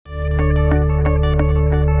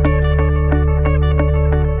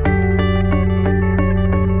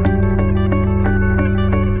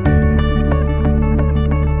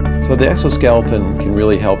the exoskeleton can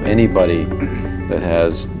really help anybody that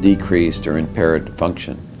has decreased or impaired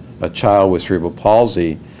function. A child with cerebral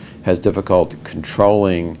palsy has difficulty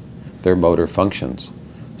controlling their motor functions.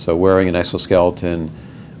 So wearing an exoskeleton,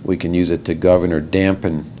 we can use it to govern or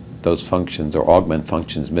dampen those functions or augment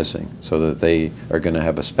functions missing so that they are going to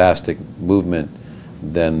have a spastic movement.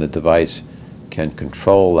 Then the device can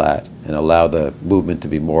control that and allow the movement to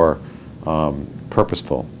be more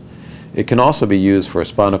purposeful. It can also be used for a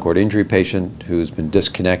spinal cord injury patient who's been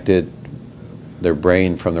disconnected their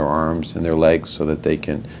brain from their arms and their legs so that they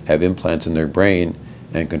can have implants in their brain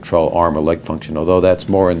and control arm or leg function. Although that's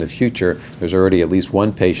more in the future, there's already at least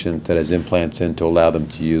one patient that has implants in to allow them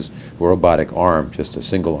to use a robotic arm, just a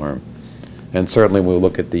single arm. And certainly when we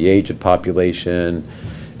look at the aged population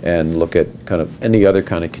and look at kind of any other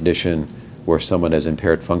kind of condition where someone has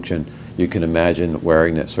impaired function, you can imagine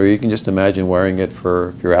wearing this. Or you can just imagine wearing it for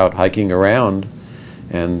if you're out hiking around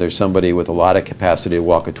and there's somebody with a lot of capacity to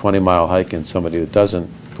walk a 20-mile hike and somebody that doesn't,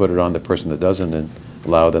 put it on the person that doesn't and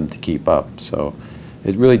allow them to keep up. So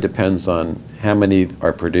it really depends on how many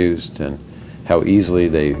are produced and how easily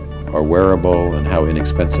they are wearable and how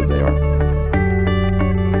inexpensive they are.